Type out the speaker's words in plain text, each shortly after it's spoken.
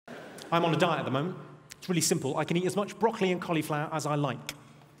I'm on a diet at the moment. It's really simple. I can eat as much broccoli and cauliflower as I like.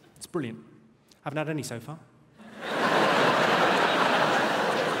 It's brilliant. Haven't had any so far.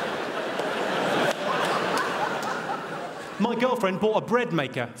 My girlfriend bought a bread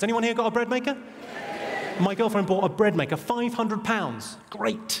maker. Has anyone here got a bread maker? My girlfriend bought a bread maker, £500.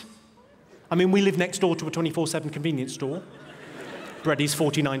 Great. I mean, we live next door to a 24/7 convenience store. Bread is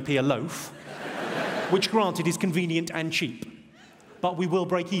 49p a loaf, which granted is convenient and cheap. But we will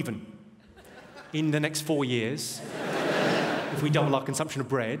break even in the next 4 years if we double our consumption of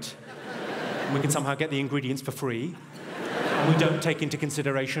bread, and we can somehow get the ingredients for free, and we don't take into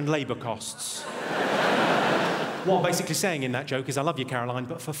consideration labour costs. What I'm basically saying in that joke is, I love you, Caroline,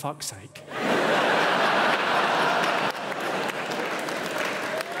 but for fuck's sake.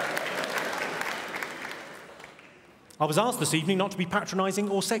 I was asked this evening not to be patronising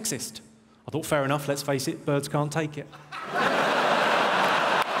or sexist. I thought, fair enough, let's face it, birds can't take it.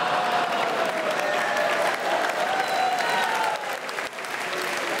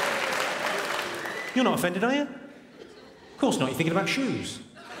 You're not offended, are you? Of course not, you're thinking about shoes.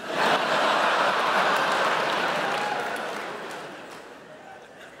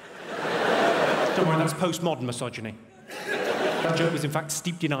 Don't worry, that's postmodern misogyny. That joke was in fact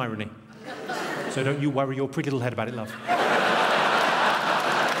steeped in irony. So don't you worry your pretty little head about it, love.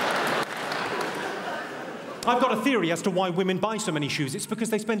 I've got a theory as to why women buy so many shoes. It's because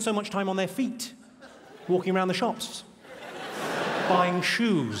they spend so much time on their feet, walking around the shops, buying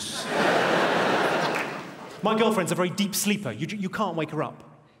shoes. My girlfriend's a very deep sleeper. You can't wake her up,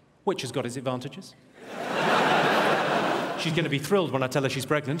 which has got its advantages. She's going to be thrilled when I tell her she's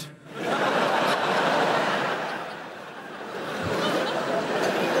pregnant.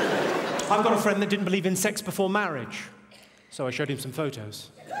 I've got a friend that didn't believe in sex before marriage, so I showed him some photos.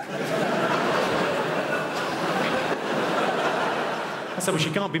 I said, well, she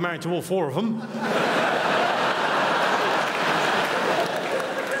can't be married to all 4 of them.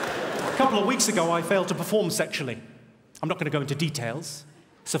 A couple of weeks ago, I failed to perform sexually. I'm not going to go into details.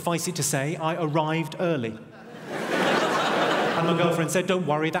 Suffice it to say, I arrived early. And my girlfriend said, don't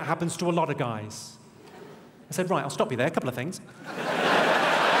worry, that happens to a lot of guys. I said, right, I'll stop you there, a couple of things.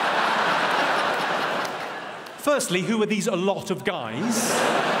 Firstly, who are these a lot of guys?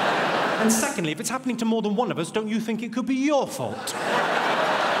 And secondly, if it's happening to more than one of us, don't you think it could be your fault?